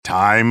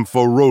Time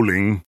for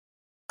rolling.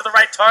 The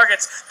right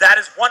targets. That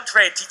is one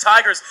trade.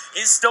 T-Tigers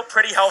is still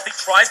pretty healthy.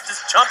 Tries to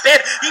jump in.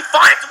 He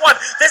finds one.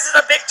 This is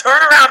a big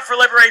turnaround for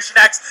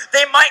Liberation X.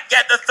 They might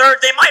get the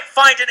third. They might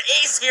find an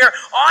ace here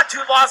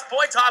onto Lost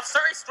Boytov.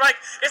 Surrey strike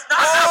is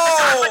not enough. The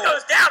Godwin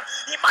goes down.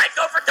 He might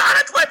go for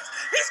Donna Twips.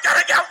 He's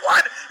gonna get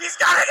one. He's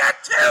gonna get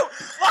two.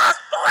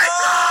 Lost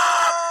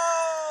Boytov.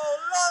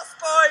 Lost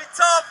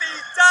Boytov.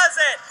 He does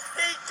it.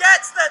 He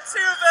gets the 2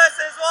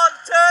 versus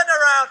 1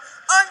 turnaround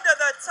under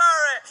the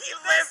turret. He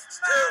lives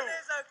This man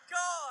is a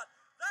god.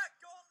 That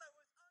gauntlet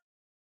was...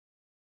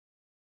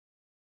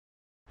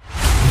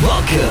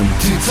 Welcome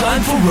to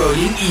Time for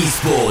Rolling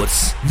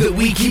Esports, the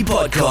weekly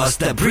podcast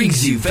that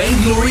brings you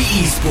Vainglory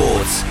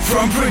Esports.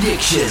 From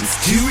predictions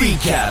to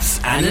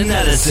recaps and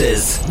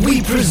analysis,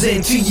 we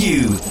present to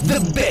you the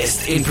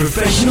best in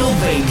professional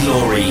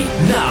Vainglory.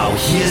 Now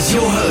here's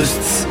your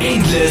hosts,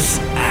 Endless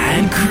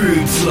and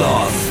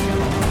Krugslov.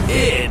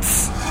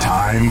 It's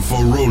Time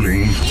for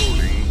rolling.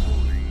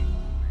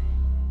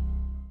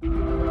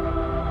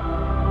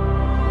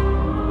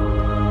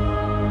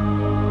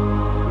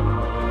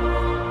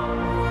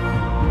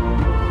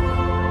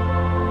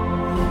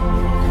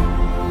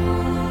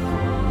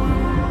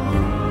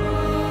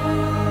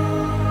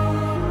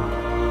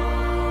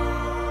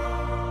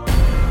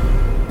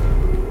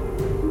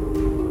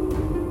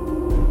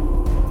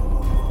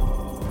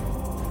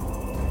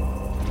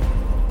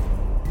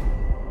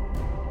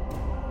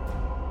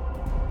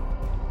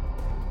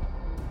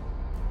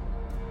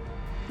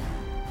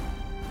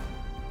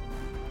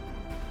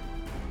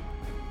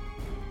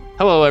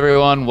 Hello,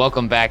 everyone.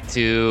 Welcome back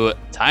to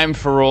Time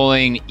for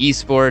Rolling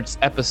Esports,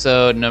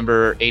 episode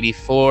number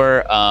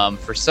 84.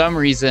 For some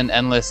reason,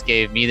 Endless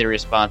gave me the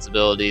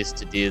responsibilities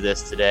to do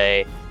this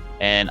today,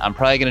 and I'm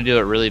probably going to do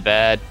it really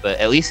bad, but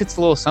at least it's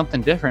a little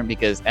something different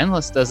because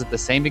Endless does it the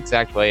same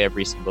exact way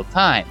every single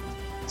time.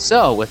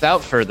 So,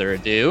 without further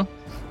ado,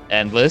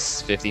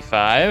 Endless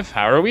 55,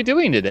 how are we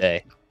doing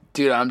today?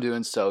 Dude, I'm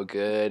doing so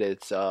good.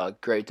 It's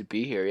great to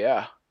be here,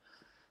 yeah.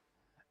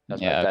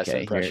 That's my best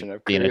impression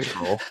of being a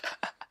troll.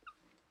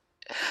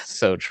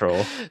 So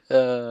troll.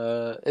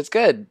 It's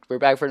good. We're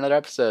back for another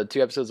episode.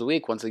 2 episodes a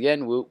week. Once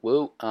again, woo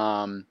woo.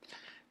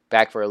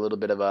 Back for a little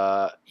bit of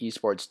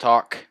esports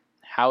talk.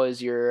 How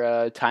is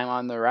your time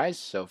on the Rise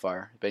so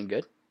far? Been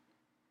good?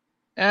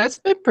 It's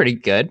been pretty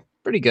good.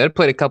 Pretty good.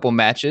 Played a couple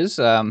matches.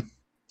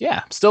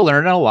 Yeah, still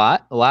learning a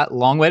lot.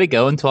 Long way to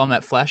go until I'm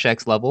at Flash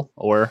X level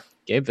or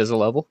Gabe Vizza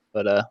level.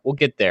 But we'll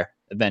get there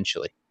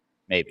eventually.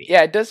 Maybe.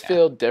 Yeah, it does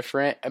feel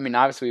different. I mean,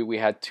 obviously we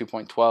had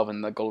 2.12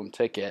 in the golden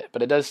ticket,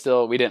 but it does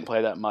still, we didn't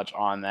play that much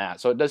on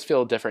that. So it does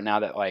feel different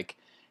now that like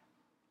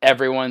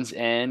everyone's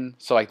in.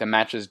 So like the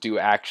matches do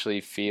actually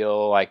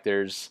feel like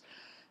there's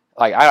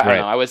like, I don't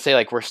know. I would say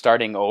like we're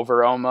starting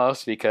over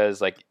almost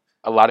because like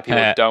a lot of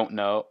people don't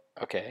know.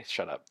 Okay,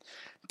 shut up.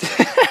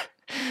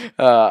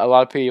 A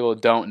lot of people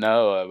don't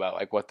know about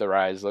like what the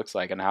Rise looks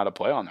like and how to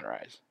play on the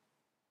Rise.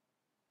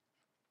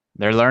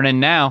 They're learning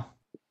now.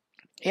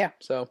 Yeah,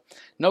 so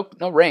no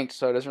ranked,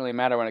 so it doesn't really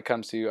matter when it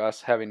comes to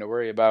us having to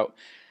worry about,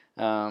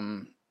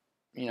 like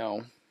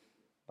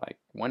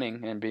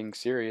winning and being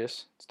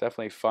serious. It's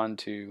definitely fun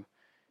to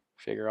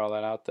figure all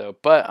that out, though.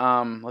 But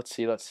let's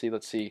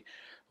see.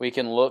 We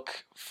can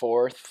look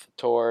forth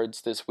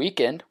towards this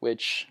weekend,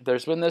 which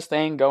there's been this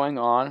thing going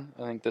on.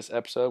 I think this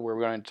episode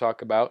we're going to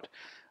talk about.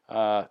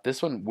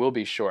 This one will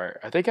be short.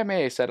 I think I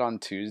may have said on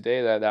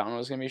Tuesday that one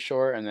was going to be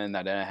short, and then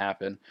that didn't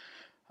happen.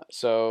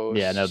 So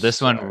yeah, no,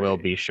 this one will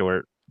be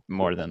short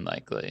more than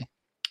likely.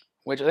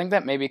 Which I think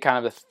that may be kind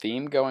of the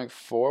theme going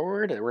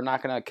forward. We're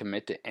not going to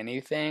commit to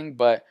anything,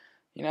 but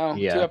 2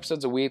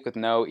 episodes a week with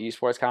no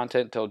esports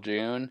content until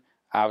June.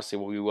 Obviously,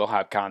 we will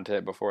have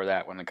content before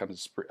that when it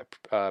comes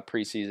to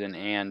preseason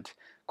and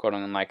quote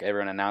unquote like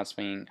everyone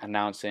announcing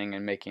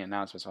and making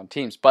announcements on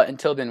teams. But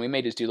until then, we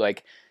may just do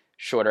like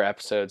shorter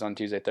episodes on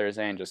Tuesday,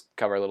 Thursday, and just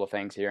cover little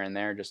things here and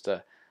there, just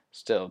to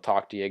still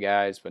talk to you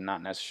guys, but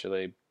not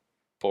necessarily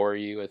bore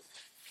you with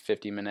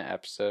 50-minute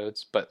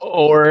episodes. But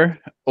or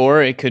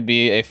it could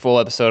be a full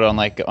episode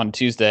on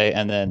Tuesday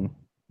and then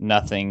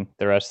nothing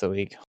the rest of the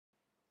week.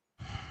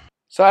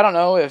 So I don't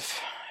know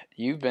if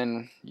you've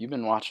been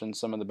watching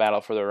some of the Battle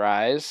for the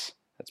Rise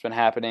that's been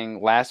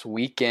happening last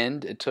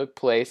weekend. It took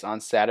place on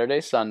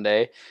Saturday,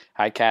 Sunday.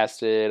 I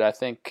casted, I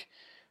think,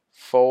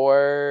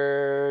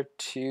 4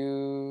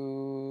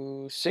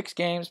 to 6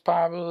 games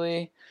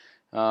probably.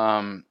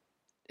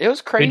 It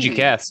was crazy. Who'd you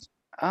cast?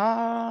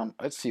 Let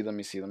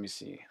me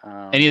see.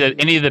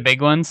 Any of the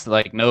big ones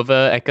like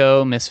Nova,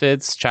 Echo,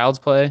 Misfits, Child's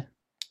Play?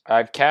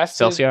 I've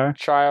casted Celsior?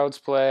 Child's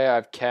Play.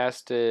 I've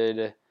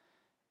casted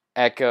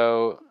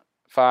Echo,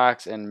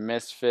 Fox, and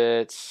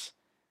Misfits.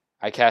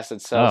 I casted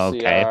Celsior. Oh,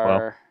 okay.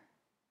 Well,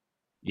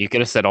 you could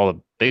have said all the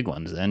big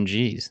ones then.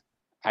 Jeez.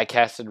 I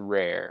casted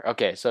Rare.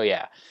 Okay, so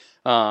yeah.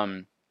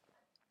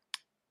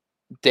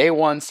 Day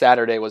 1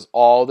 Saturday was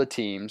all the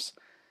teams.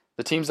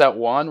 The teams that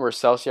won were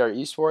Celsior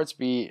Esports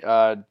beat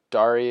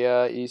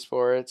Daria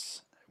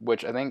Esports,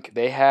 which I think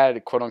they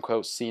had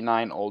quote-unquote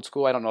C9 old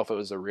school. I don't know if it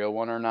was a real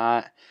one or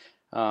not.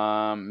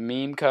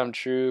 Meme Come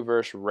True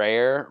versus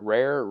Rare.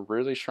 Rare,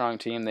 really strong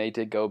team. They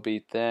did go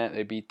beat them.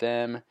 They beat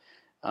them.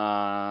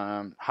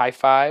 High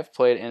Five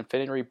played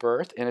Infinity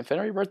Rebirth, and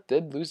Infinity Rebirth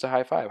did lose to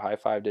High Five. High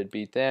Five did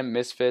beat them.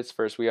 Misfits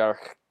versus We Are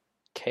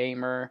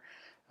Kamer.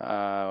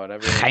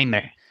 Whatever.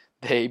 Kamer.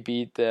 They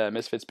beat the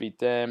Misfits, beat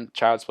them.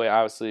 Child's Play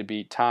obviously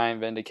beat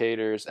Time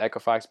Vindicators. Echo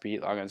Fox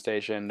beat Logon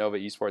Station. Nova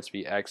Esports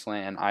beat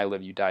Excellent, and I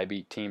Live You Die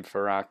beat Team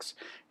Ferox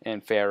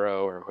and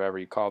Pharaoh, or whoever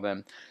you call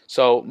them.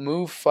 So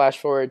flash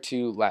forward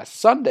to last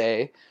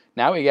Sunday.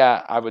 Now we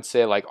got, I would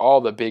say, like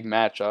all the big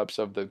matchups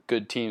of the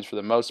good teams for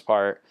the most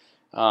part.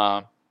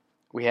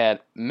 We had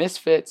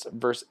Misfits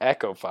versus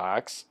Echo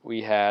Fox.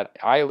 We had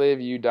I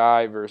Live You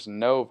Die versus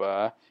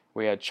Nova.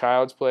 We had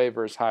Child's Play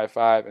versus High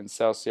Five, and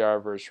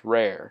Celsior versus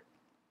Rare.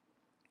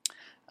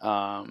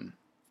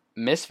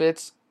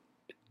 Misfits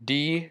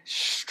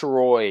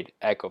destroyed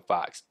Echo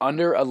Fox.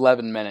 Under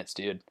 11 minutes,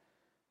 dude.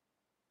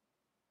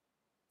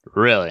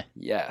 Really?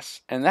 Yes.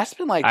 And that's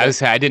been like...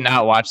 I did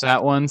not watch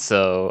that one,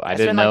 so I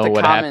didn't know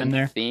what happened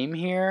there. Theme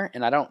here,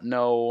 and I don't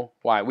know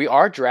why. We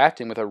are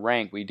drafting with a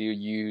rank. We do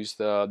use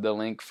the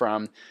link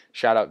from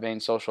shout out Vane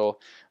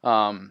Social.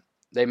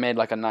 They made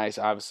like a nice,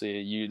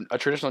 obviously, a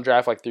traditional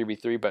draft like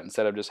 3v3, but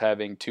instead of just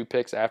having 2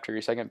 picks after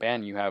your second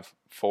ban, you have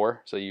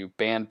 4. So you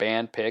ban,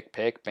 pick,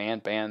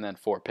 ban, and then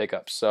 4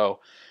 pickups.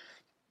 So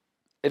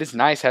it is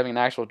nice having an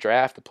actual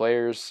draft. The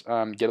players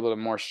get a little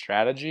more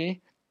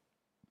strategy,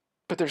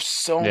 but there's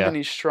so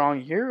many strong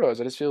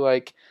heroes. I just feel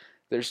like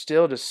there's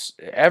still just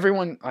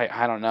everyone, like,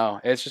 I don't know.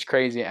 It's just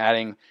crazy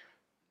adding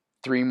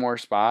 3 more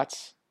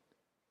spots.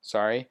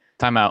 Sorry.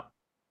 Timeout.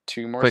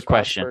 2 more Quick spots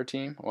question. per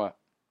team. What?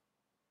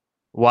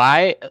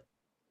 Why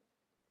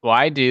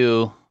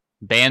do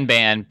ban,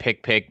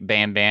 pick,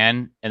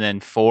 ban, and then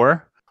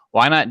 4?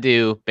 Why not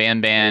do ban,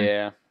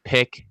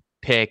 pick,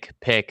 ban,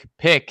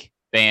 pick.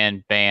 You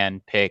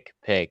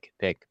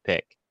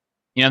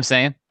know what I'm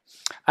saying?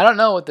 I don't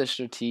know what the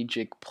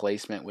strategic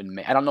placement would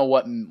make. I don't know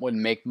what would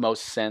make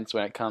most sense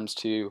when it comes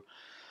to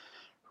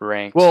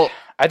ranked. Well,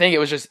 I think it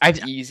was just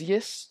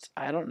easiest.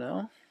 I don't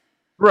know.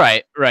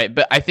 Right.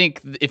 But I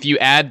think if you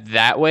add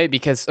that way,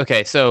 because,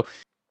 okay, so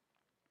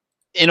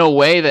in a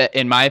way that,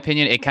 in my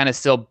opinion, it kind of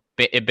still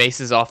it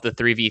bases off the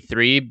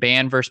 3v3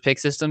 ban versus pick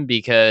system,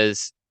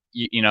 because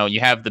you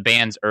have the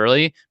bans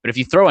early, but if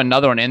you throw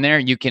another one in there,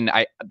 you can.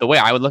 The way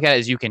I would look at it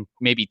is you can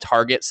maybe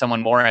target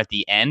someone more at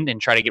the end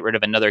and try to get rid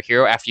of another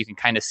hero after you can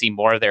kind of see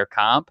more of their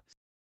comp.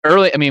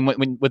 Early, I mean,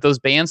 when with those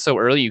bans so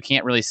early, you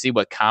can't really see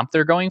what comp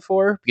they're going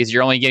for because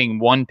you're only getting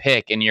 1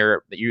 pick and you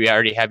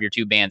already have your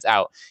 2 bans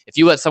out. If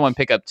you let someone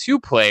pick up 2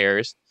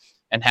 players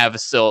and have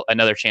still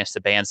another chance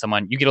to ban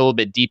someone, you get a little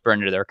bit deeper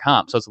into their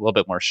comp. So it's a little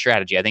bit more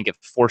strategy. I think it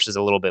forces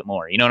a little bit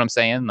more. You know what I'm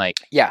saying?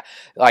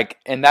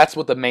 And that's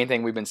what the main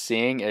thing we've been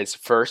seeing is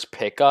first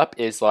pickup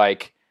is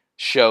like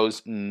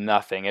shows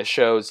nothing. It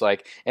shows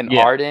like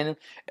Arden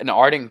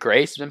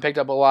Grace has been picked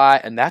up a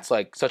lot, and that's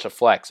like such a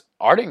flex.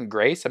 Arden and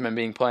Grace have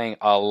been playing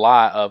a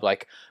lot of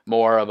like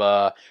more of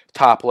a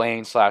top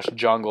lane /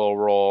 jungle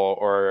role,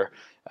 or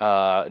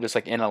just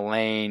like in a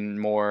lane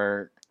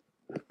more.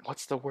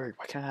 What's the word?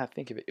 Why can't I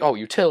think of it? Oh,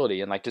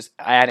 utility, and like just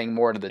adding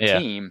more to the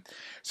team.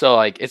 So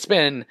like it's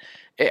been,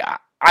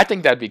 I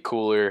think that'd be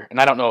cooler, and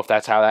I don't know if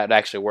that's how that would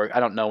actually work. I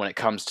don't know when it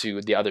comes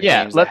to the other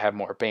games that have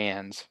more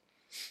bans.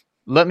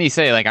 Let me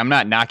say, like, I'm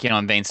not knocking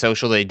on Vane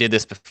Social. They did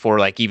this before,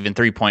 like, even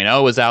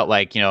 3.0 was out.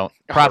 Like,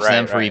 props to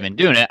them for even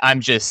doing it. I'm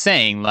just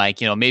saying,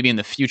 like, maybe in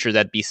the future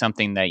that'd be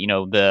something that,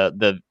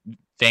 the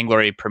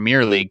Vainglory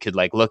Premier League could,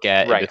 like, look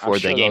at before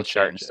the game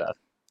start and stuff.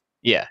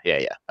 Yeah.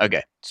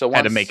 Okay. So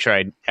had to make sure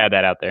I had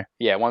that out there.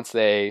 Yeah, once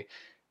they,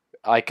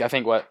 like, I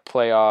think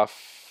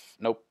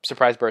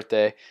Surprise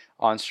Birthday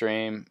on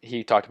stream,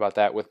 he talked about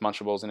that with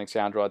Munchables and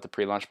Xandro at the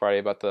pre-launch party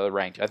about the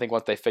rank. I think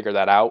once they figure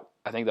that out,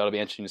 I think that'll be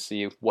interesting to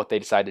see what they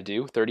decide to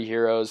do. 30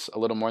 heroes, a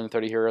little more than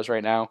 30 heroes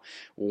right now,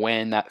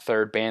 when that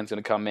third ban's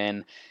going to come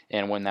in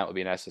and when that will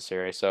be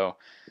necessary. So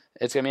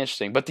it's going to be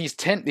interesting. But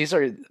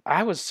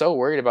I was so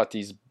worried about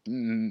these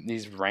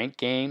ranked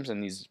games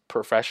and these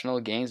professional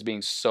games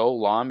being so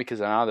long because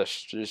now they're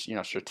just,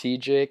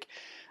 strategic.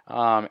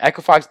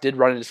 Echo Fox did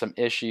run into some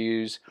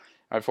issues.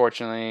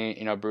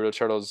 Unfortunately, Brutal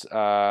Turtles,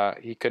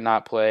 he could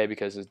not play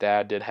because his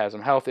dad did have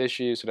some health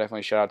issues, so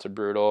definitely shout out to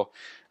Brutal.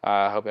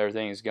 Hope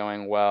everything is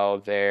going well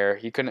there.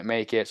 He couldn't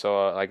make it,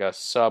 so like a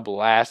sub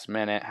last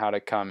minute how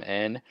to come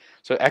in.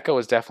 So Echo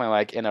is definitely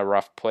like in a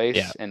rough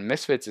place, and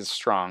Misfits is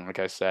strong, like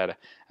I said.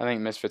 I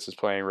think Misfits is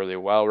playing really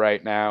well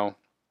right now.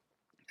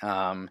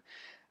 I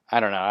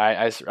don't know.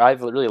 I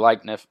really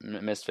like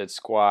Misfits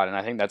squad, and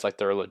I think that's like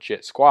their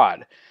legit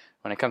squad.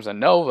 When it comes to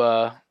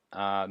Nova...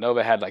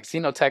 Nova had like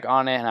Xenotech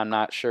on it, and I'm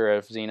not sure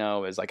if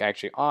Xeno is like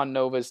actually on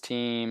Nova's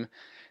team.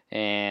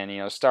 And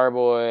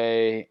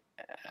Starboy,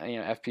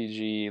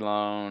 FPG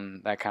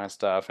Lone, that kind of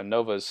stuff. And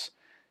Nova's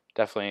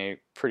definitely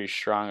pretty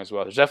strong as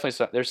well. There's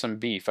definitely there's some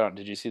beef.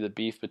 Did you see the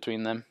beef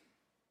between them?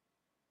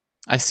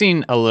 I've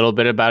seen a little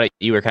bit about it.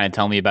 You were kind of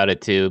telling me about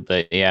it too,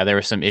 but yeah, there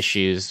were some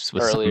issues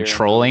with earlier some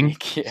trolling.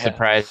 Yeah.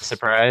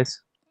 Surprise.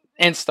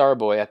 and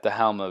Starboy at the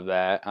helm of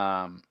that.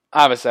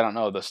 Obviously, I don't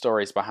know the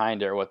stories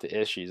behind it or what the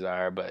issues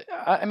are, but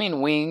I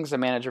mean, Wings, the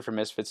manager for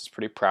Misfits, is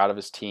pretty proud of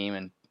his team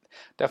and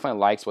definitely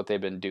likes what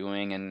they've been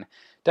doing and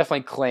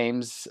definitely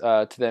claims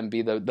to them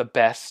be the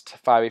best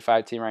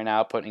 5v5 team right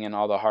now, putting in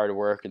all the hard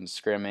work and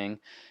scrimming.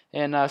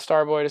 And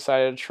Starboy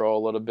decided to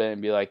troll a little bit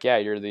and be like, yeah,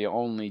 you're the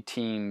only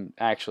team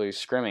actually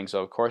scrimming,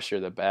 so of course you're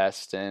the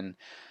best. And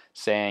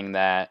saying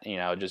that,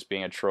 just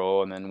being a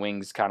troll. And then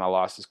Wings kind of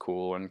lost his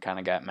cool and kind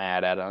of got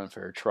mad at him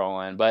for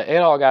trolling. But it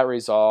all got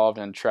resolved,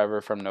 and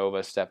Trevor from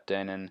Nova stepped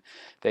in, and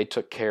they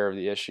took care of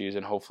the issues,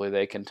 and hopefully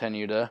they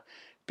continue to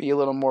be a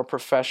little more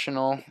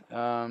professional.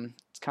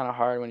 It's kind of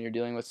hard when you're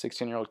dealing with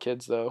 16-year-old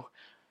kids, though,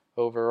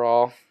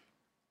 overall.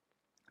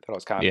 I thought it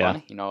was kind of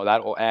funny.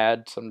 That will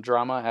add some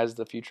drama as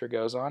the future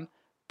goes on.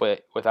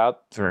 But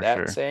without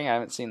saying, I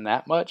haven't seen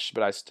that much,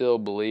 but I still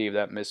believe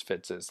that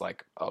Misfits is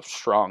like a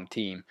strong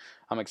team.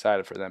 I'm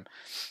excited for them.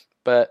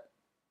 But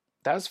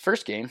that was the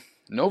first game.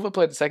 Nova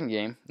played the second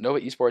game. Nova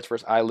Esports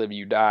versus I Live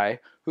You Die,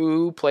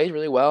 who played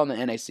really well in the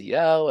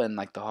NACL and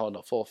like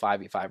the full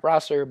 5v5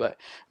 roster. But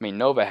I mean,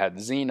 Nova had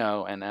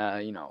Zeno and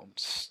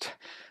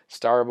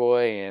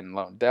Starboy and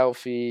Lone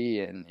Delphi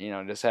and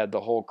just had the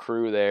whole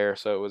crew there.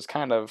 So it was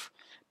kind of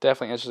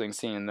definitely interesting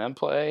seeing them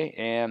play,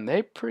 and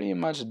they pretty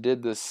much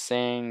did the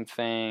same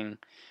thing.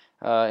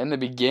 In the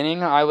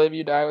beginning, I Live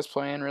You Die was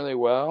playing really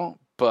well,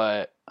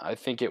 but I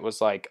think it was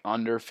like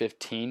under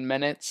 15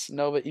 minutes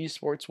Nova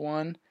Esports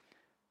won.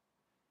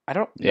 I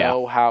don't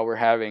know how we're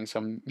having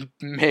some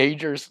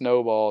major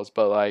snowballs,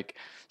 but like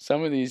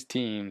some of these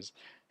teams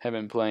have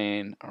been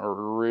playing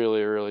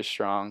really, really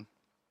strong.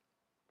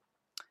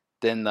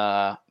 Then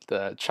the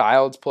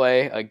Child's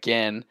play,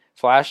 again,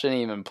 Flash didn't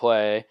even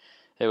play.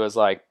 It was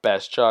like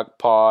Best Chuck,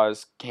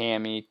 Pause,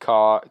 Cammy,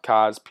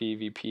 Cause,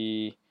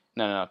 PvP.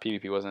 No,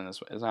 PvP wasn't in this.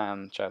 It's not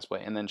on Child's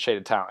play. And then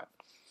Shaded Talent.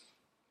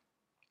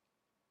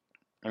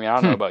 I mean, I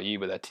don't know about you,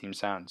 but that team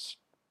sounds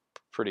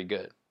pretty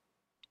good.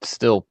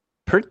 Still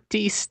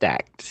pretty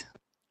stacked.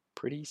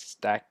 Pretty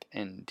stacked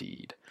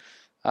indeed.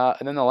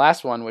 And then the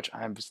last one, which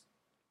I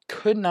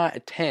could not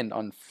attend,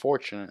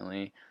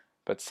 unfortunately,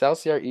 but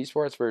Celsior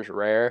Esports versus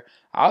Rare.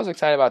 I was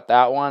excited about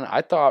that one.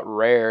 I thought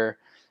Rare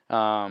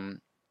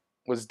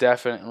was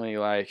definitely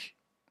like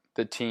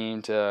the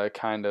team to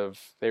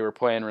they were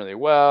playing really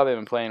well. They've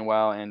been playing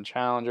well in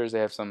Challengers. They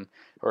have some,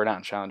 or not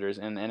in Challengers,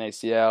 in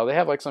NACL. They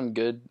have like some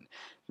good,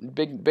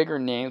 bigger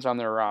names on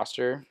their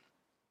roster.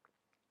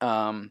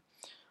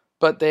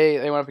 But they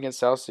went up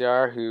against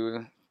Celsior,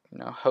 who,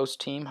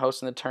 hosting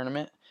the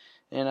tournament.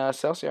 And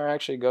Celsior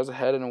actually goes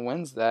ahead and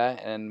wins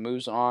that and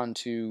moves on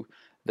to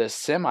the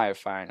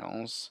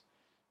semifinals.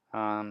 So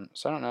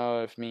I don't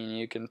know if me and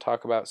you can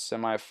talk about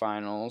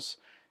semifinals.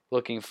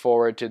 Looking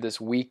forward to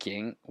this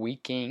weekend.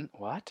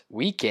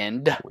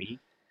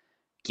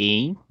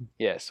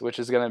 Yes, which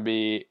is going to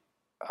be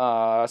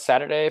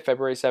Saturday,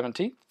 February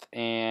 17th,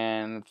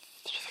 and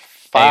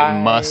a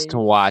must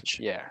watch.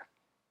 Yeah,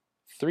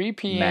 3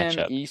 p.m.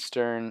 matchup.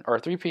 Eastern, or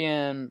 3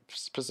 p.m.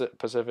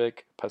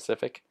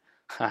 Pacific.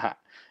 5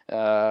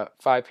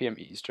 p.m.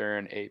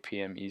 Eastern, 8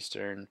 p.m.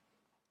 Eastern.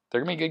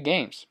 They're going to be good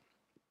games.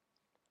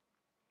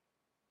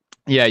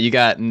 Yeah, you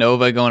got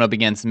Nova going up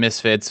against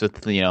Misfits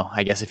with,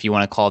 I guess if you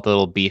want to call it the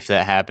little beef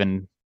that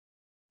happened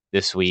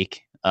this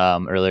week,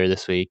 earlier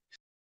this week.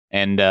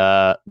 And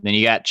then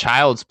you got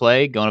Child's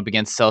Play going up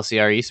against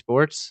Celsior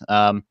Esports.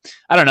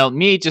 I don't know.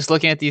 Me, just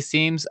looking at these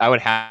teams, I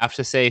would have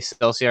to say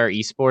Celsior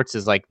Esports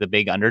is like the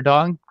big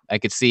underdog. I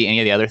could see any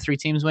of the other 3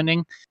 teams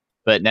winning,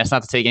 but that's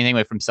not to take anything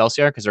away from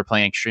Celsior because they're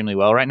playing extremely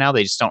well right now.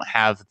 They just don't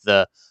have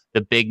the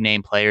big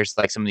name players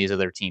like some of these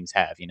other teams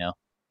have,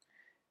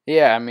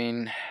 Yeah, I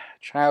mean,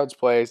 Child's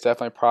Play is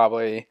definitely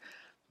probably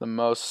the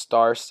most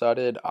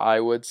star-studded, I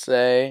would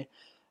say.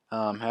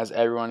 Has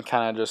everyone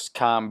kind of just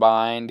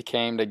combined,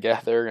 came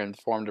together, and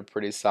formed a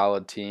pretty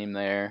solid team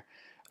there.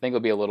 I think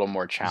it'll be a little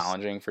more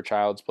challenging for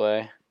Child's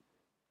Play.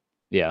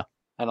 Yeah.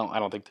 I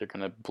don't think they're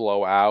gonna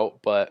blow out,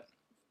 but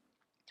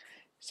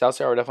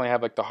Celsior will definitely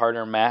have like the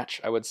harder match,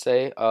 I would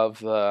say, of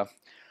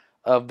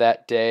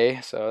that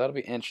day. So that'll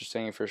be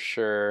interesting for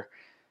sure.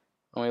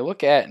 When we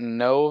look at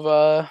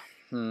Nova,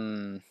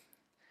 Nova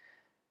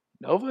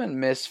and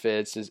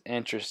Misfits is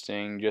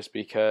interesting just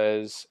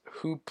because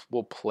who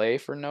will play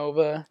for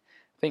Nova?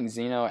 I think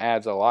Zeno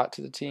adds a lot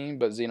to the team,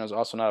 but Zeno's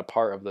also not a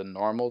part of the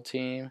normal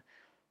team.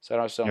 So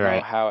I just don't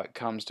know how it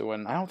comes to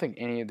when. I don't think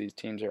any of these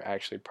teams are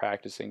actually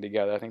practicing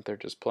together. I think they're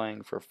just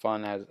playing for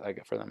fun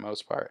for the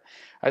most part.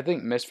 I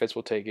think Misfits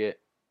will take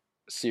it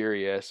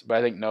serious, but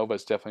I think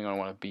Nova's definitely going to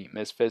want to beat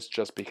Misfits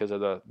just because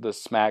of the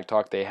smack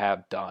talk they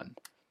have done.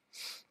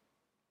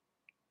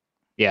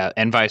 Yeah,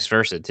 and vice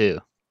versa too.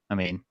 I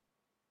mean,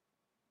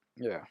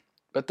 yeah.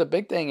 But the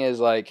big thing is,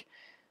 like,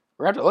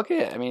 we're going to have to look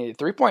at it. I mean,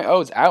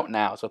 3.0 is out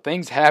now, so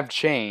things have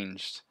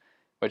changed.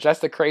 Which that's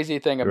the crazy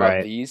thing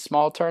about these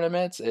small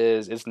tournaments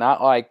is it's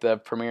not like the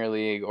Premier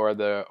League or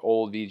the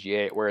old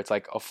VG8 where it's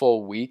like a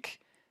full week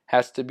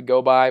has to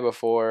go by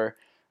before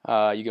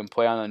You can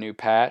play on the new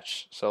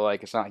patch, so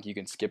like it's not like you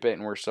can skip it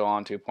and we're still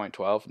on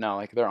 2.12. No,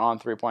 like they're on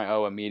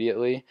 3.0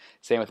 immediately.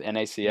 Same with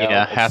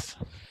NACL.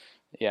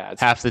 Yeah,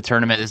 half the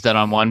tournament is done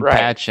on one right.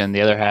 patch, and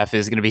the other half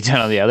is going to be done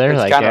on the other. It's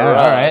like, kind of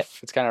rough. All right.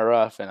 It's kind of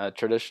rough in a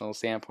traditional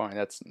standpoint.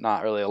 That's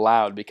not really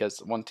allowed because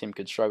one team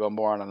could struggle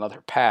more on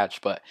another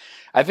patch. But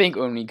I think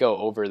when we go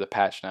over the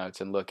patch notes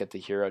and look at the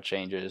hero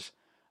changes,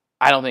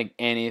 I don't think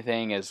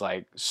anything is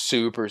like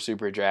super,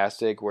 super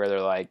drastic where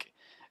they're like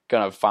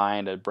going to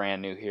find a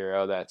brand new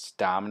hero that's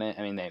dominant.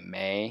 I mean, they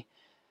may.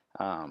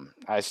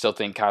 I still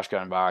think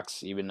Koshka and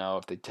Vox, even though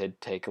if they did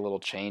take a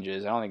little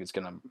changes, I don't think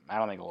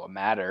it will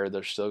matter.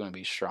 They're still going to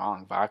be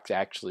strong. Vox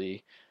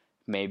actually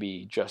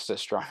maybe just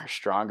as strong or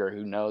stronger.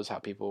 Who knows how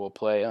people will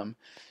play them.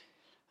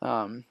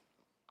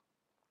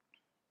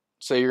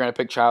 So you're going to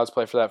pick Child's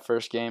Play for that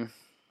first game?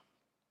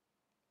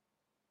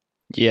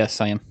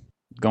 Yes, I am.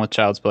 Going with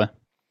Child's Play.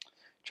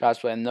 Child's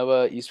Play,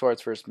 Nova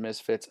Esports versus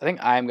Misfits. I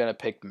think I'm going to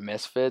pick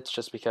Misfits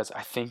just because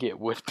I think it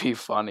would be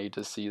funny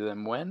to see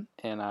them win,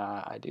 and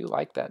I do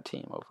like that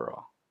team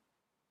overall.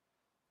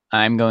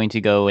 I'm going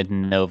to go with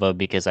Nova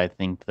because I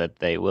think that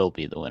they will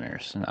be the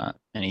winners, not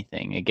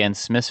anything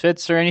against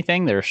Misfits or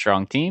anything. They're a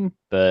strong team,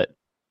 but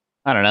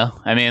I don't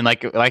know. I mean,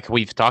 like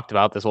we've talked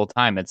about this whole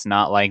time, it's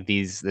not like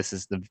this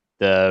is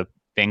the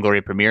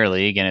Vainglory Premier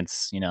League, and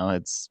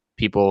it's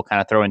people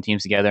kind of throwing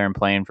teams together and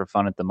playing for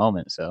fun at the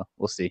moment, so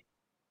we'll see.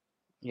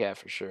 Yeah,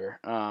 for sure.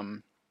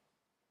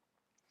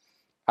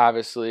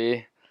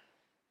 Obviously,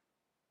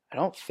 I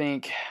don't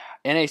think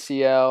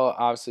NACL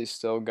obviously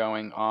still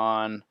going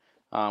on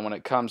when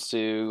it comes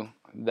to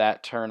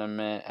that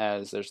tournament,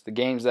 as there's the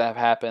games that have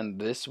happened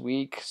this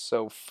week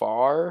so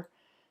far.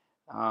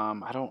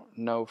 I don't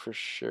know for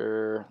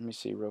sure. Let me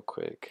see real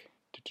quick.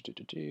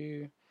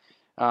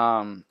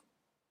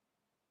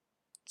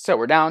 So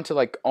we're down to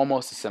like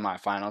almost the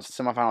semifinals.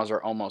 The semifinals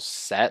are almost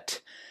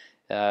set.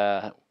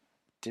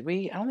 I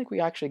don't think we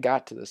actually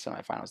got to the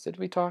semifinals. Did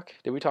we talk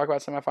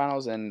about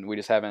semifinals and they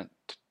just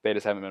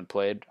haven't been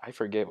played? I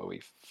forget what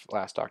we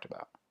last talked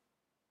about.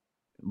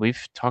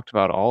 We've talked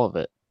about all of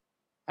it.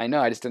 I know,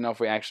 I just didn't know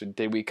if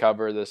did we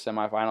cover the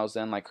semifinals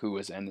then, like who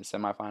was in the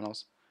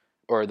semifinals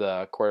or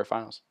the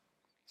quarterfinals?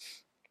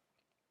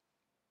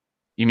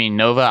 You mean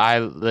Nova, I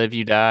Live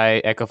You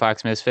Die, Echo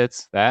Fox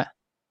Misfits, that?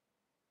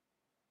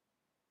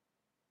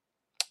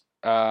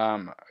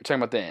 I'm talking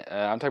about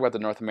the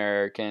North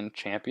American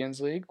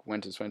Champions League,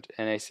 went to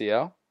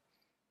NACL.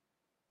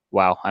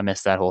 Wow, I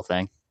missed that whole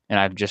thing, and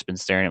I've just been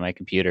staring at my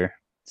computer.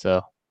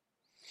 So,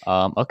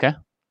 okay.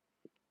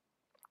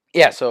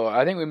 Yeah, so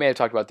I think we may have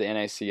talked about the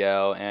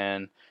NACL,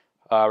 and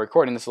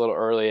recording this a little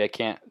early, I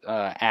can't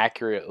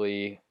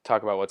accurately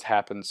talk about what's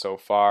happened so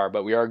far,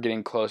 but we are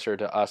getting closer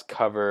to us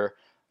cover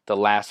the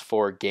last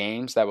 4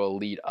 games that will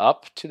lead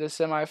up to the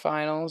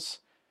semifinals.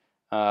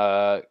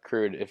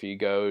 Crude, if you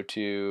go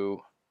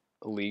to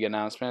league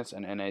announcements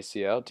and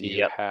NACL, do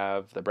you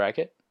have the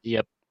bracket?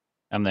 Yep,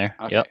 I'm there.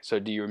 Okay, yep. So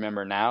do you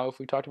remember now if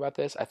we talked about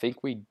this? I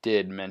think we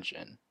did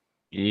mention.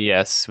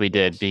 Yes, we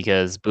did,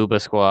 because Booba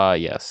Squad,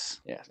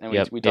 yes. Yes, and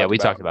we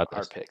talked about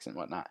our picks and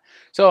whatnot.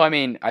 So, I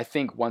mean, I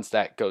think once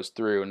that goes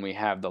through and we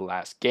have the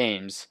last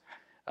games,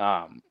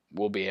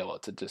 we'll be able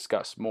to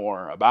discuss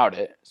more about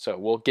it. So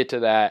we'll get to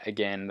that.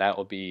 Again, that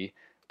will be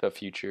the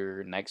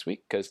future next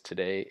week because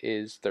today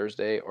is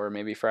Thursday or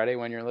maybe Friday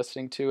when you're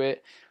listening to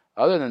it.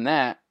 Other than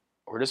that,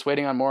 we're just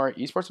waiting on more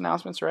esports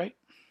announcements, right?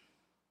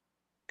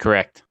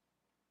 Correct.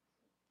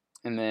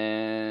 And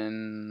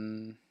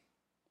then,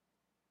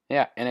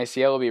 yeah,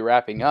 NACL will be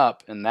wrapping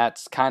up, and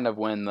that's kind of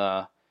when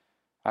I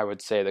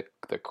would say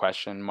the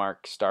question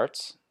mark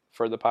starts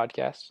for the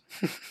podcast.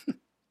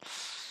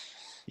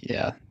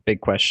 Yeah,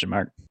 big question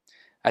mark.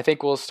 I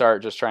think we'll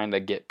start just trying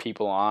to get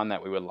people on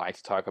that we would like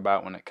to talk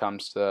about when it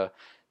comes to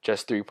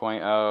just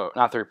 3.0,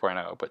 not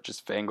 3.0, but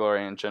just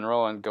Vainglory in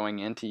general and going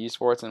into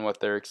esports and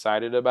what they're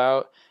excited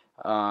about.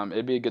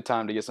 It'd be a good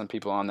time to get some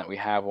people on that we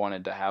have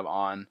wanted to have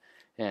on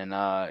and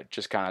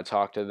just kind of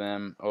talk to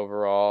them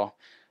overall.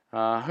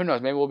 Who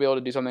knows? Maybe we'll be able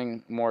to do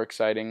something more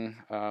exciting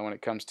when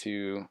it comes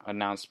to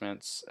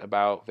announcements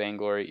about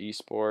Vainglory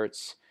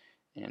Esports,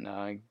 and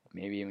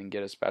maybe even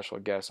get a special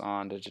guest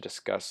on to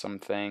discuss some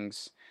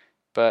things.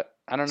 But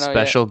I don't know.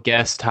 Special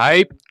guest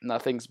type?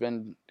 Nothing's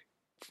been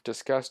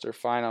discussed or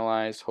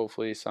finalized.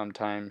 Hopefully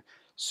sometime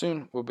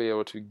soon we'll be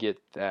able to get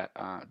that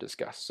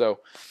discussed.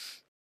 So,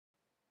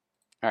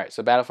 all right.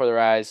 So Battle for the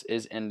Rise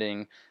is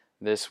ending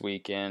this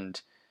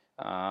weekend.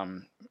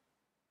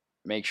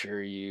 Make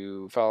sure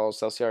you follow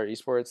Celsior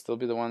Esports. They'll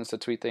be the ones to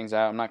tweet things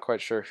out. I'm not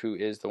quite sure who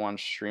is the one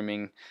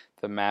streaming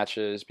the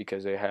matches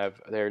because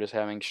they're just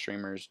having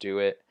streamers do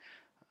it.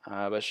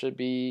 But should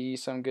be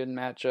some good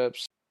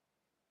matchups.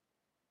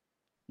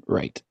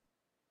 Right.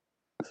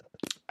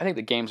 I think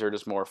the games are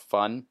just more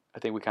fun. I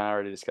think we kind of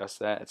already discussed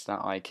that. It's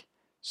not like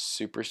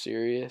super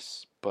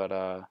serious,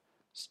 but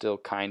still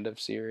kind of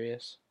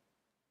serious.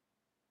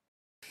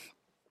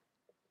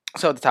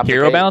 So at the top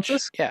hero of the page,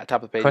 balances? Yeah,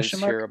 top of the page is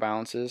hero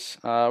balances.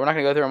 We're not going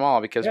to go through them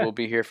all because we'll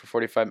be here for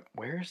 45.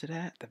 Where is it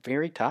at? The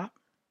very top?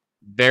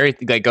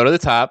 go to the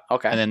top.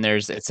 Okay. And then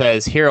it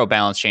says hero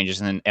balance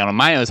changes. And on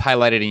mine, it was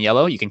highlighted in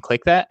yellow. You can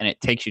click that and it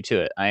takes you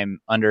to it. I am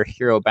under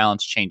hero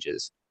balance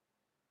changes.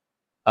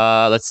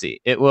 Let's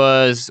see. It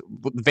was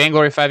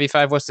Vainglory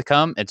 5v5 was to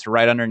come. It's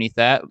right underneath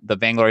that. The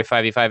Vainglory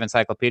 5v5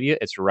 encyclopedia.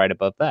 It's right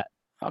above that.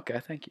 Okay,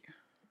 thank you.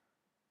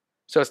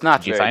 So it's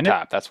not the very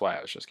top. That's why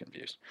I was just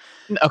confused.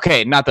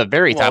 Okay, not the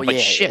very top, but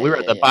we were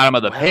at the bottom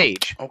of the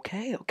page.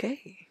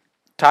 Okay.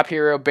 Top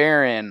hero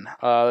Baron.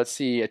 Let's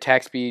see.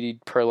 Attack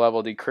speed per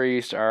level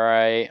decreased. All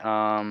right.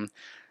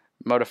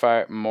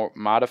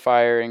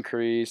 Modifier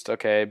increased.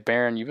 Okay,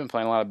 Baron. You've been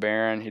playing a lot of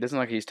Baron. He doesn't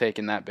look like he's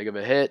taking that big of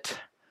a hit.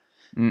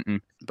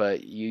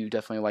 But you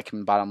definitely like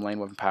him bottom lane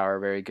weapon power.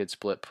 Very good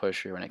split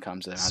pusher when it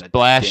comes to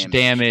splash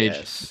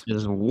damage.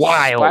 Is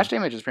wild. Splash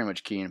damage is pretty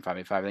much key in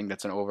 5v5. I think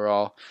that's an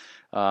overall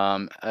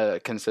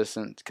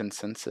consensus.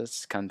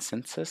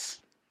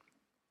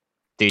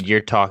 Dude, you're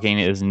talking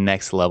is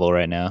next level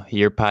right now.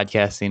 Your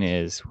podcasting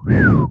is.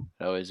 It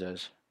always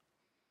is.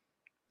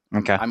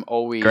 Okay. I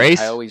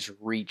always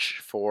reach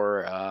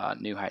for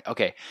new height.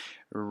 Okay,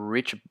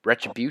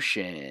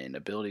 retribution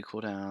ability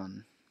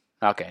cooldown.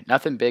 Okay,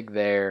 nothing big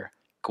there.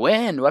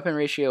 Gwen, weapon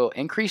ratio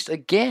increased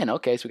again.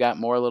 Okay, so we got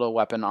more little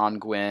weapon on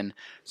Gwen.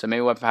 So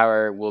maybe weapon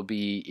power will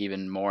be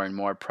even more and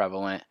more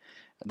prevalent.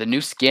 The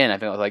new skin, I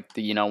feel like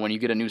when you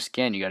get a new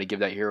skin, you got to give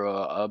that hero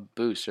a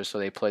boost, just so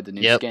they played the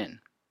new skin.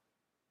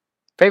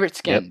 Favorite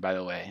skin, by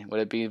the way, would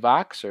it be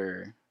Vox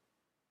or?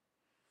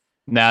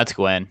 No, it's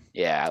Gwen.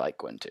 Yeah, I like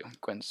Gwen too.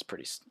 Gwen's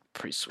pretty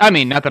sweet. I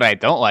mean, not that I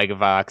don't like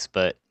Vox,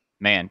 but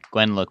man,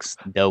 Gwen looks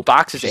dope.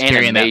 Vox's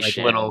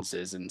animations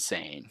is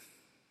insane.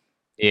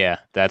 Yeah,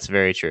 that's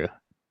very true.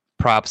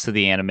 Props to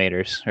the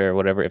animators, or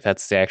whatever, if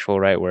that's the actual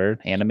right word.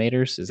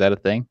 Animators, is that a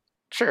thing?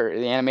 Sure,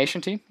 the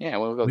animation team. Yeah,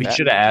 we'll go. We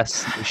should have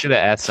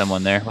asked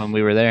someone there when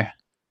we were there.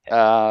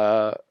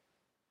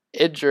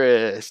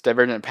 Idris,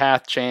 divergent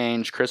path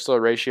change, crystal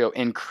ratio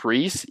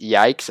increase.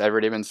 Yikes! I've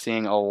already been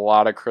seeing a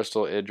lot of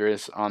crystal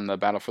Idris on the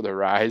Battle for the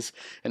Rise,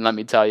 and let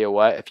me tell you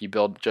what: if you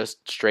build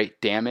just straight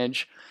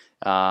damage,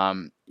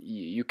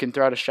 you can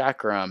throw out a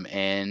chakram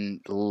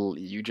and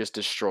you just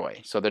destroy.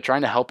 So they're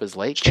trying to help his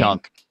late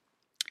chunk.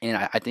 And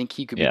I think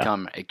he could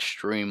become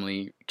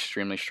extremely,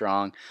 extremely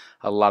strong.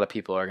 A lot of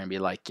people are going to be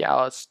like, yeah,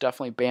 let's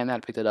definitely ban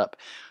that. Pick that up.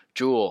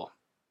 Jewel,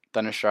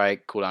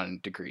 Thunderstrike,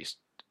 cooldown decreased.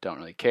 Don't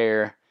really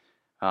care.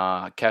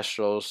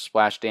 Kestrel's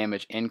splash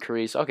damage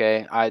increase.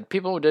 Okay,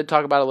 people did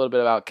talk about a little bit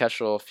about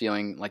Kestrel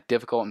feeling like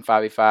difficult in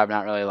 5v5,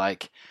 not really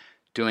like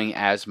doing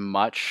as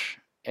much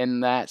in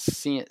that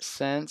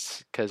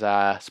sense, because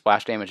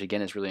splash damage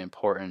again is really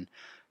important.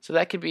 So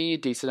that could be a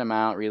decent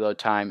amount. Reload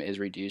time is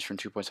reduced from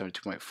 2.7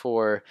 to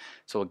 2.4,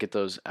 so we'll get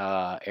those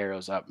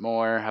arrows up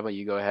more. How about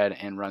you go ahead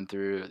and run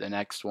through the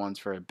next ones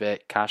for a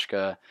bit?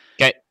 Kashka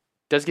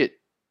does get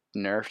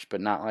nerfed, but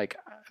not like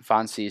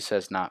Von C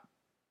says, not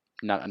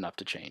enough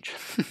to change.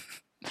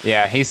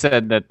 Yeah, he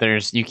said that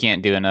you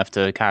can't do enough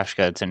to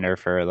Kashka to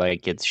nerf her.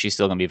 Like she's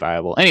still gonna be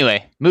viable.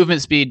 Anyway,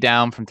 movement speed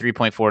down from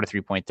 3.4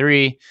 to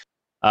 3.3.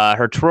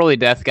 Her Twirly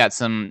Death got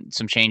some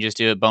changes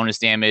to it. Bonus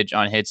damage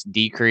on hits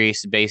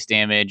decreased. Base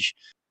damage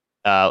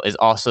is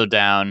also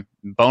down.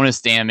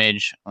 Bonus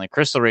damage on the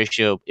crystal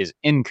ratio is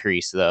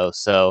increased though.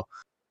 So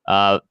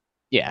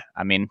yeah,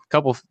 I mean,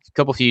 couple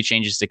few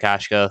changes to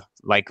Kashka.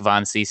 Like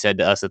Von C said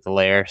to us at the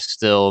lair,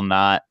 still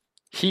not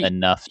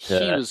enough to.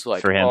 He was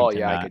like, for him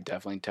I could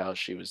definitely tell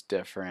she was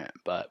different,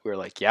 but we were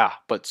like, yeah,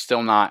 but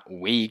still not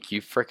weak.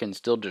 You freaking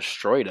still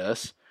destroyed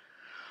us.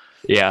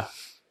 Yeah.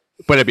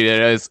 But I mean,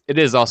 it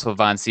is also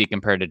Von C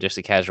compared to just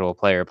a casual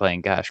player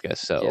playing Kashka.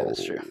 So yeah,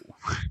 that's true.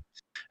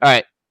 All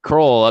right,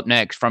 Kroll up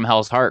next from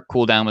Hell's Heart.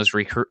 Cooldown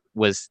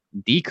was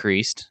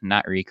decreased,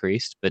 not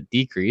recreased, but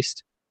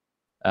decreased.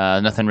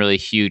 Nothing really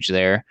huge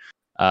there.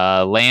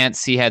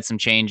 Lance, he had some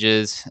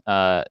changes.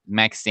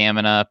 Max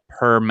stamina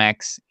per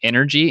max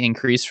energy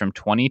increased from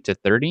 20 to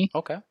 30.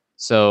 Okay.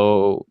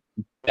 So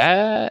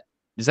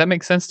does that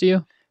make sense to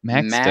you?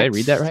 Max, did I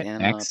read that right?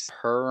 Max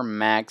per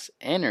max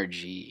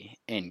energy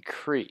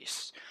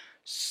increase.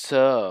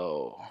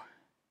 So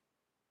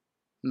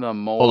the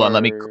more. Hold on,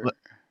 let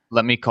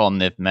me call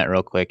Nivmet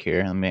real quick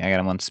here. I got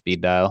him on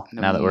speed dial.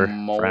 Now that we're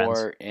friends.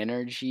 More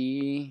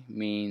energy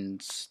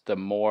means the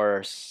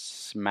more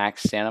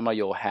max stamina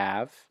you'll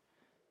have.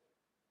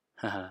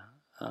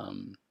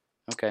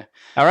 Okay.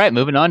 All right,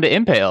 moving on to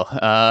Impale.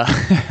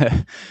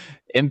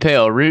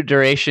 Impale, root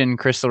duration,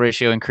 crystal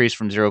ratio increased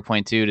from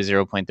 0.2 to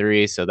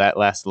 0.3, so that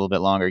lasts a little bit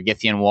longer.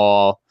 Githian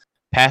Wall,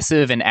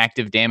 passive and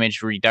active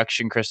damage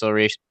reduction, crystal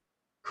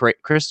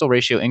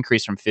ratio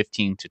increased from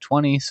 15 to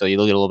 20, so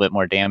you'll get a little bit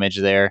more damage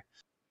there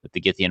with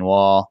the Githian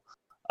Wall.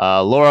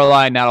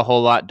 Lorelei, not a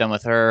whole lot done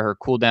with her. Her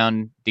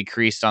cooldown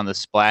decreased on the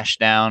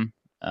splashdown.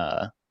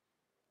 A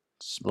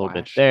little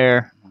bit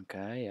there.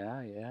 Okay,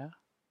 yeah.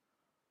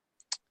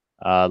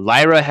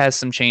 Lyra has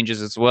some changes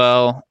as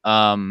well.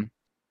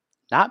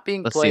 Not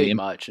being played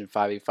much in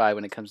 5v5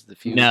 when it comes to the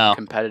few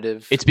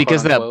competitive. It's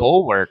because of that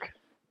bulwark.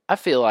 I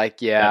feel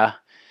like, yeah.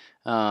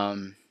 I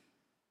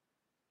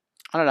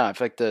don't know. I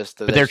feel like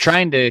but they're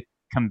trying to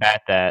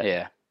combat that.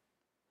 Yeah.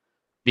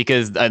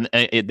 because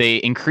they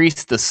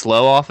increased the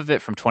slow off of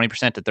it from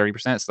 20% to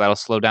 30%, so that'll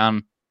slow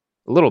down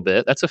a little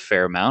bit. That's a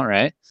fair amount,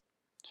 right?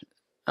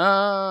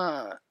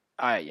 Yeah,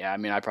 I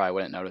mean, I probably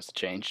wouldn't notice the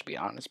change, to be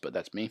honest, but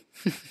that's me.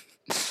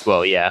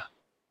 Well, yeah.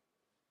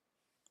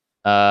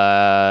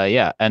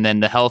 Yeah, and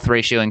then the health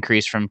ratio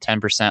increased from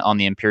 10% on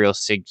the Imperial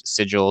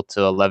Sigil to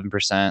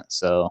 11%.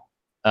 So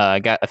I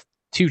got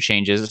 2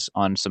 changes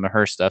on some of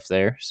her stuff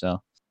there.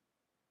 So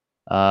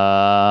we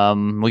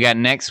got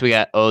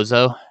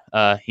Ozo,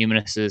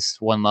 Humanist's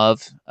One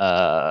Love,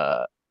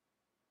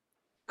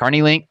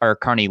 Carney Link or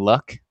Carney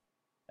Luck.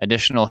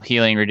 Additional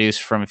healing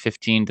reduced from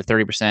 15 to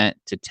 30%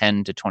 to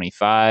 10 to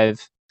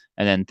 25.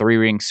 And then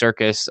 3-Ring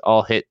Circus,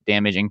 all hit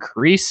damage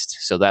increased,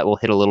 so that will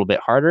hit a little bit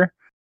harder.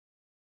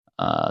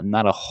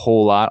 Not a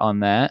whole lot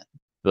on that,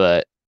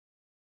 but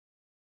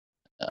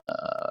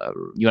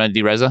you want to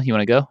do Reza? You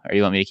want to go, or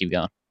you want me to keep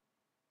going?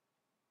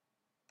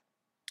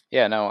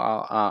 Yeah, no,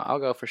 I'll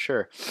go for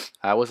sure.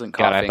 I wasn't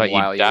coughing while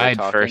you were died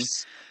talking.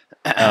 First.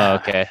 Oh,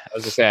 okay. I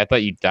was gonna say I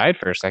thought you died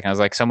for a second. I was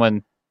like,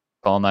 someone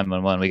call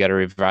 911. We got to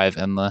revive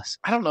Endless.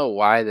 I don't know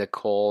why the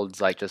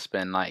cold's like just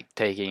been like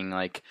taking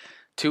like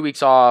 2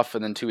 weeks off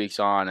and then 2 weeks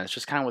on. It's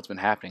just kind of what's been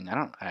happening.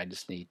 I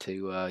just need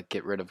to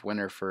get rid of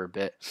winter for a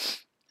bit.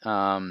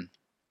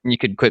 You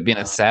could quit being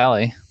a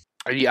Sally.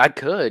 I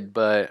could,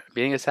 but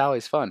being a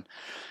Sally's fun.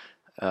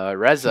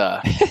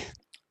 Reza.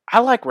 I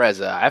like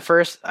Reza. At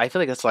first, I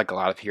feel like that's like a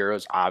lot of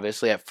heroes.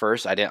 Obviously, at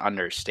first, I didn't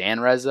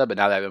understand Reza, but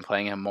now that I've been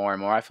playing him more and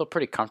more, I feel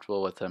pretty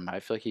comfortable with him. I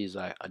feel like he's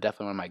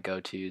definitely one of my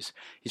go-tos.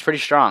 He's pretty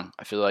strong.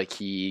 I feel like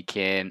he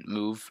can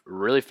move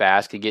really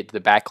fast, can get to the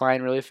back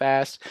line really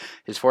fast.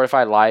 His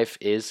fortified life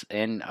is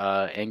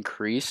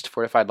increased.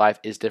 Fortified life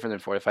is different than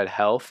fortified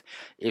health.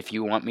 If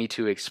you want me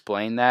to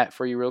explain that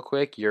for you real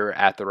quick, you're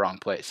at the wrong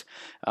place.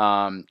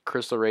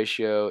 Crystal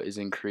ratio is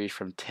increased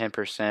from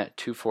 10%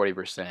 to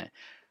 40%.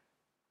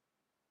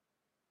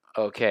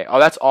 Okay. Oh,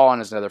 that's all on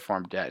his Nether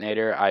Form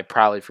detonator. I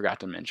probably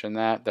forgot to mention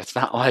that. That's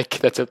not like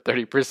that's a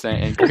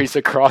 30% increase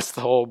across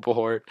the whole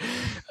board.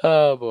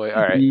 Oh boy.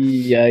 All right.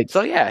 Yikes.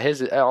 So yeah,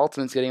 his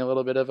ultimate's getting a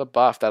little bit of a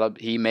buff.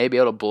 He may be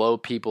able to blow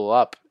people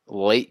up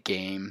late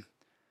game.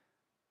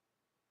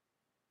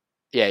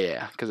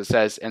 Yeah. Because it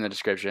says in the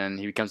description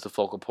he becomes the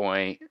focal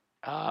point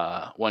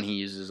when he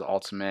uses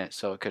ultimate,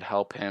 so it could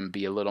help him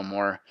be a little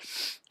more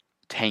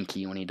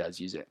tanky when he does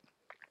use it.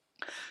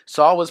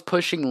 Saul was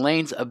pushing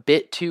lanes a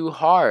bit too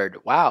hard.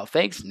 Wow,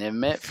 thanks,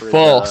 Nimit.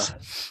 False.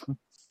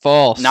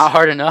 Not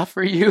hard enough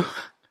for you?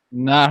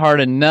 Not hard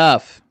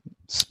enough.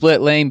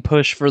 Split lane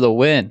push for the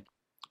win.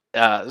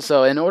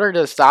 So in order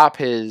to stop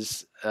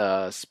his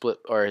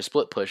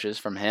split pushes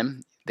from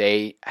him,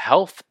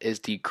 health is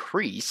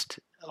decreased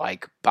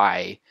like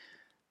by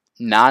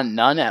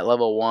none at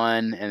level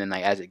 1, and then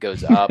like as it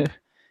goes up.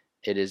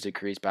 It is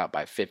decreased about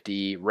by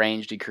 50.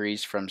 Range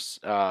decreased from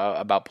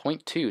about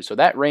 0.2. So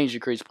that range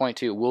decrease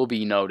 0.2 will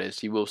be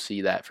noticed. You will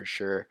see that for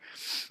sure.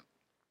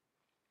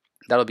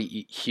 That'll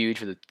be huge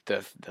for the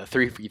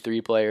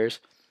 3v3 players,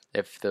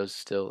 if those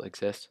still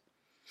exist.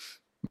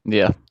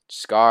 Yeah.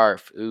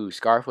 Scarf. Ooh,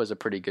 Scarf was a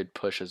pretty good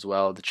push as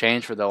well. This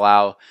change will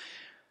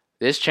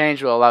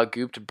allow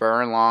Goop to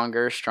burn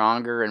longer,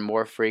 stronger, and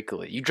more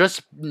frequently. You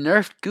just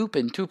nerfed Goop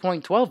in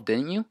 2.12,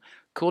 didn't you?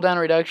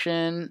 Cooldown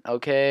reduction,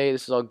 okay,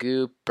 this is all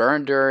Goop.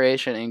 Burn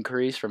duration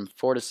increased from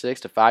 4 to 6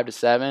 to 5 to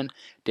 7.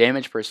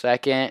 Damage per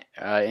second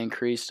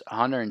increased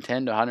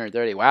 110 to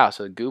 130. Wow,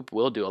 so Goop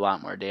will do a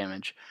lot more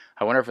damage.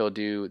 I wonder if it'll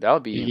do, that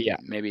would be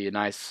maybe a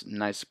nice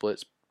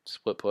split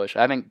push.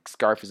 I think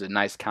Scarf is a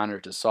nice counter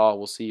to Saul.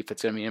 We'll see if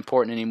it's going to be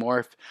important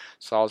anymore, if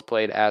Saul's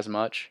played as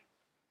much.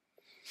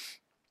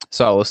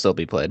 Saul will still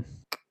be played.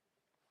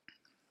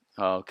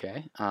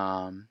 Okay.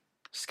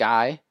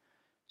 Sky.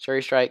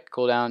 Cherry Strike,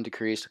 cooldown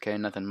decreased. Okay,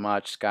 nothing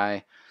much.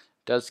 Sky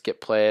does get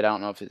played. I don't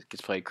know if it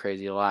gets played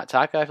crazy a lot.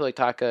 Taka, I feel like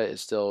Taka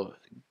is still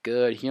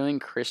good. Healing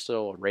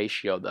Crystal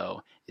ratio,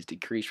 though, is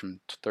decreased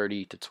from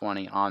 30 to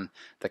 20 on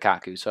the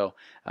Kaku. So,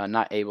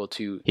 not able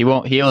to... He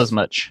won't heal as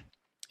much.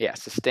 Yeah,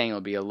 sustain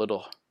will be a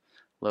little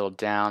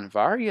down.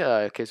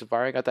 Varia, okay, so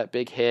Varia got that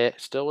big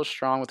hit. Still was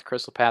strong with the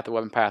Crystal Path. The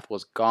Weapon Path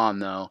was gone,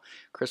 though.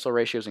 Crystal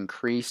ratios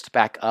increased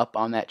back up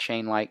on that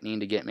Chain Lightning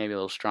to get maybe a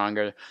little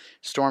stronger.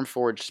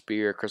 Stormforged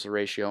Spear, Crystal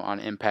ratio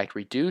on impact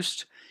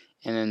reduced.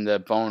 And then the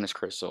bonus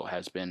Crystal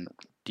has been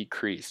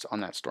decreased on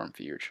that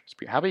Stormforged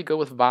Spear. How about you go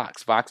with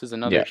Vox? Vox is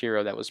another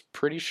hero that was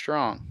pretty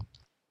strong.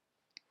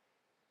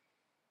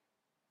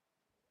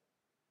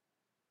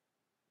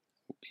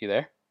 You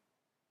there?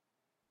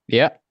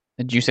 Yeah.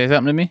 Did you say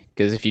something to me?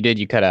 Because if you did,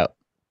 you cut out.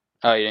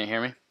 Oh, you didn't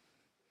hear me?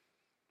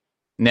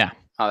 Yeah.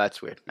 Oh,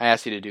 that's weird. I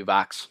asked you to do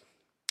Vox.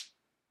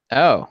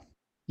 Oh.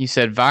 You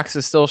said Vox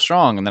is still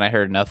strong, and then I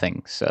heard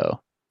nothing,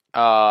 so...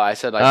 I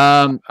said like...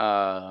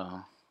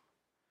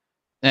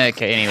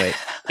 Okay, anyway.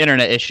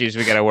 Internet issues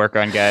we gotta work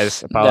on,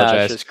 guys. Apologize.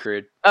 No, it's just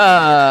crude.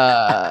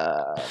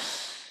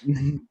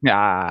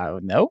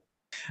 No.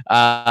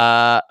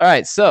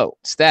 Alright, so,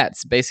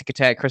 stats. Basic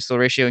attack crystal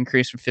ratio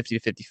increased from 50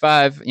 to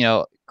 55. You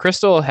know,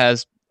 Crystal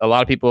has... A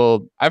lot of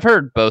people, I've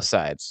heard both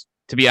sides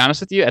to be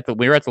honest with you,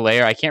 we were at the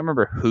layer. I can't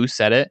remember who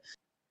said it,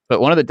 but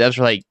one of the devs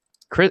were like,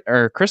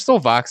 Crystal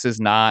Vox is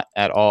not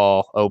at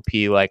all OP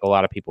like a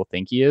lot of people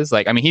think he is.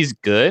 Like, I mean, he's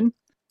good,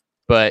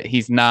 but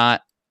he's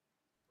not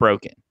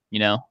broken. You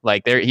know,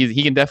 like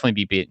he can definitely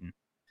be beaten.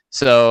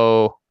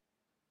 So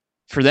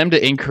for them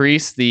to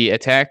increase the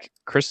attack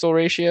crystal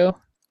ratio,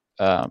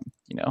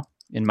 you know,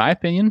 in my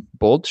opinion,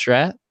 bold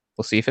strat.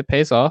 We'll see if it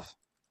pays off.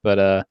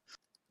 But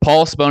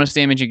pulse bonus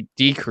damage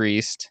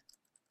decreased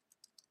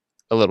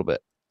a little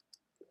bit.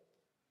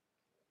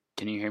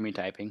 Can you hear me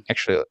typing?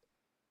 Actually,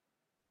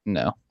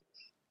 no.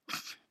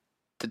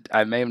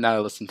 I may have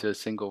not listened to a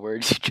single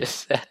word you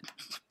just said.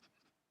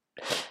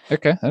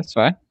 Okay, that's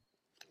fine.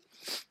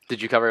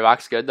 Did you cover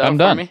Vox good, though, I'm for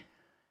done. me?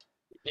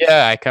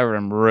 Yeah, I covered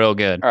him real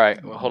good. All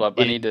right, well, hold up.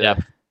 I need to... Yeah.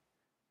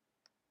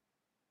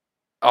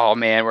 Oh,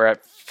 man, we're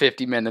at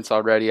 50 minutes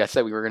already. I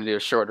said we were going to do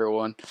a shorter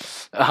one.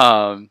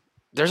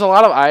 There's a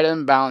lot of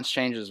item balance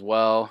change as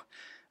well.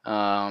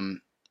 Oh,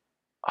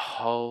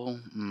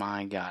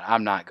 my God.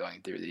 I'm not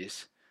going through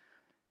these.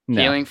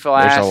 No, Healing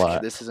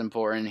Flask. This is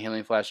important.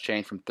 Healing Flask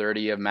changed from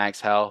 30 of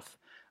max health.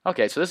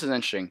 Okay, so this is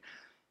interesting.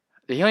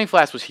 The Healing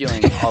Flask was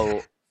healing...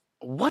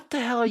 What the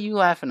hell are you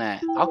laughing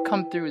at? I'll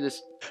come through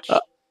this...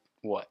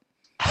 What?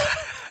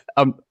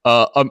 I'm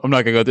not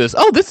gonna go through this.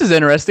 Oh, this is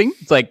interesting.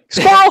 It's like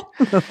squirrel.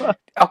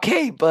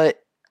 Okay,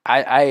 but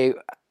I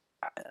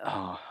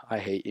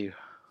hate you.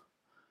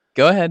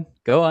 Go ahead.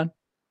 Go on.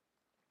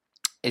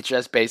 It's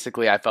just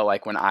basically I felt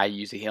like when I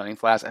use a Healing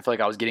Flask, I feel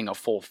like I was getting a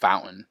full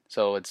fountain.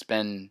 So it's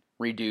been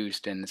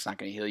reduced and it's not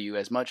going to heal you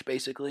as much,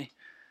 basically.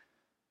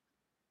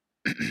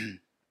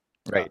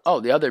 Right.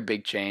 Oh, the other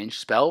big change,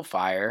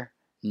 Spellfire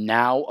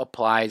now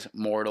applies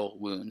mortal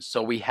wounds.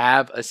 So we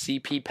have a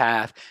CP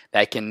path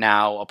that can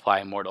now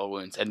apply mortal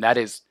wounds. And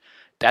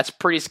that's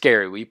pretty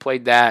scary. We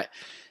played that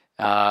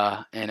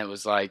and it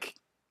was like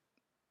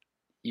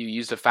you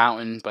used a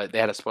fountain, but they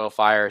had a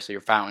Spellfire, so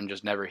your fountain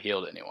just never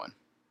healed anyone.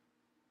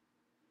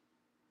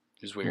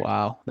 It was weird.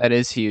 Wow, that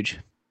is huge.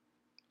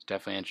 It's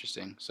definitely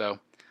interesting. So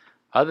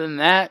other than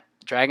that,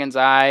 Dragon's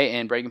Eye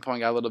and Breaking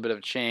Point got a little bit of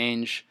a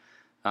change.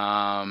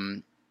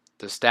 The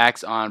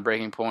stacks on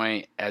Breaking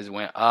Point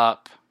went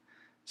up.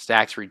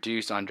 Stacks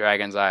reduced on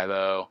Dragon's Eye,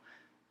 though.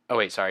 Oh,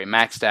 wait, sorry.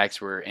 Max stacks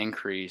were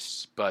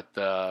increased, but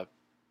the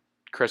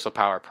crystal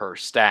power per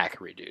stack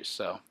reduced.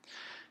 So,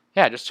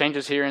 yeah, just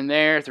changes here and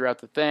there throughout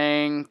the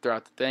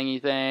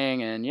thingy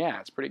thing, and yeah,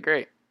 it's pretty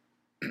great.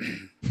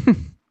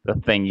 The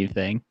thingy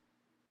thing.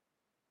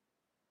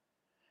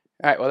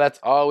 All right, well, that's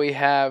all we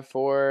have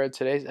for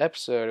today's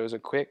episode. It was a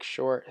quick,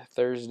 short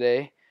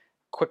Thursday.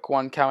 Quick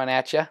one coming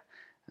at you.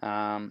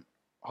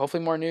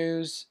 Hopefully more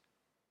news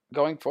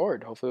going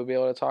forward. Hopefully we'll be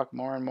able to talk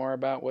more and more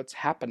about what's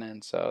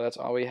happening. So that's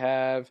all we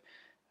have.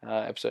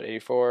 Episode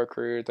 84,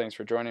 crew. Thanks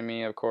for joining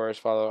me. Of course,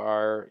 follow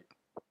our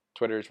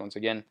Twitters once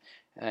again.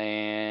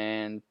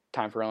 And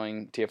Time for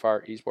Rolling,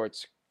 TFR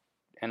Esports,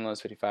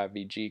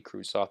 Endless55BG,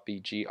 Crew Soft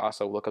BG.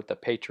 Also look up the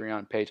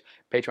Patreon page,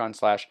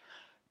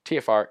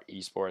 Patreon/TFR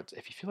Esports.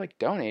 If you feel like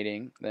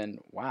donating, then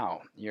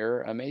wow,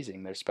 you're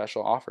amazing. There's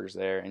special offers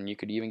there, and you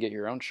could even get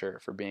your own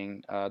shirt for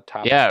being a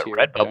top tier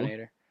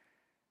donator.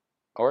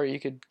 Or you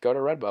could go to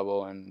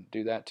Redbubble and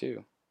do that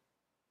too.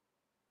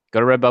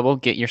 Go to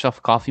Redbubble, get yourself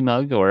a coffee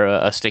mug or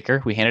a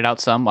sticker. We handed out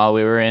some while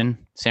we were in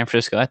San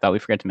Francisco. I thought we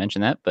forgot to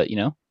mention that, but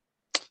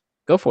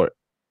go for it.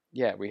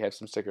 Yeah, we have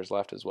some stickers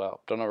left as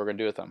well. Don't know what we're going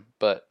to do with them,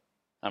 but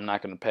I'm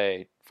not going to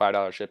pay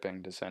 $5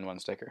 shipping to send one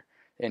sticker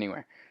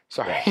anywhere.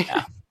 Sorry.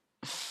 Yeah.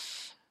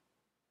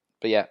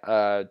 But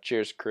yeah,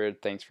 cheers, crew.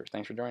 Thanks for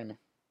joining me.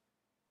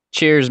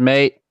 Cheers,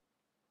 mate.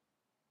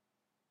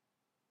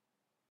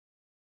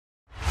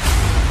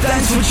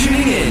 Thanks for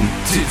tuning in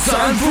to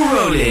Time for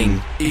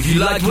Rolling. If you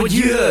liked what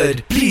you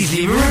heard, please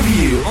leave a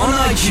review on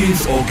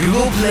iTunes or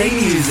Google Play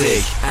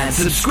Music and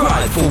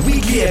subscribe for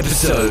weekly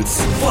episodes.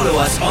 Follow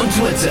us on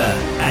Twitter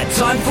at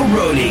Time for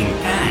Rolling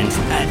and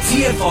at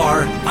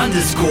TFR_esports.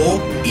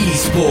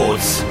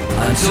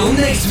 Until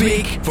next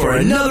week for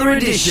another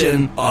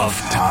edition of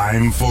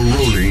Time for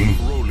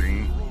Rolling.